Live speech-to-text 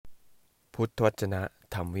พุทธวจนะ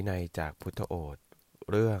ธรรมวินัยจากพุทธโอษฐ์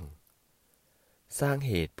เรื่องสร้างเ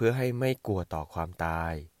หตุเพื่อให้ไม่กลัวต่อความตา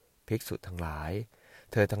ยภิกษุทั้งหลาย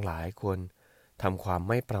เธอทั้งหลายควรทำความ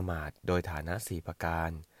ไม่ประมาทโดยฐานะสี่ประก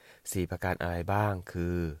ารอะไรบ้างคื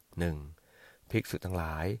อ 1. ภิกษุทั้งหล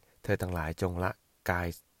ายเธอทั้งหลายจงละกาย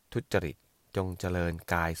ทุจริตจงเจริญ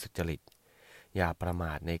กายสุจริตอย่าประม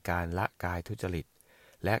าทในการละกายทุจริต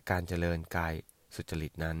และการเจริญกายสุจริ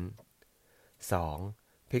ตนั้น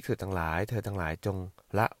 2. ภิกษุทั้งหลายเธอทั้งหลายจง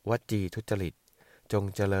ละวจีทุจริตจง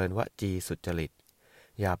เจริญวจีสุจริต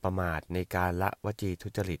อย่าประมาทในการละวจีทุ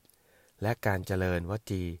จริตและการเจริญว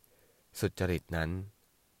จีสุจริตนั้น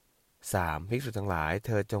 3. ภิกษุทั้งหลายเธ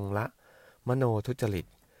อจงละมโนทุจริต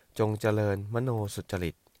จงเจริญมโนสุจ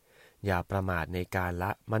ริตอย่าประมาทในการล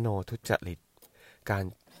ะมโนทุจริต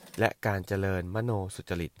และการเจริญมโนสุ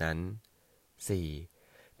จริตนั้น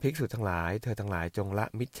 4. ภิกษุทั้งหลายเธอทั้งหลายจงละ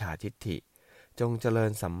มิจฉาทิฏฐิจงเจริ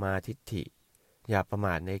ญสัมมาทิฏฐิอย่าประม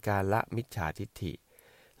าทในการละมิจฉาทิฏฐิ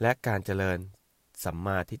และการเจริญสัมม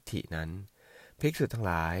าทิฏฐินั้นภิกษุทั้ง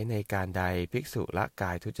หลายในการใดภิกษุละก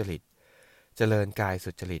ายทุจริตเจริญกาย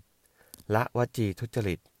สุจริตละวจีทุจ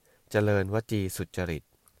ริตเจริญวจีสุจริต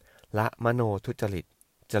ละมโนทุจริต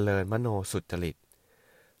เจริญมโนสุจริต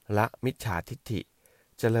ละมิจฉาทิฏฐิ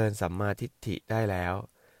เจริญสัมมาทิฏฐิได้แล้ว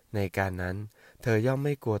ในการนั้นเธอย่อมไ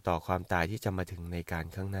ม่กลัวต่อความตายที่จะมาถึงในการ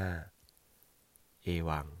ข้างหน้าเอ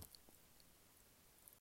วัง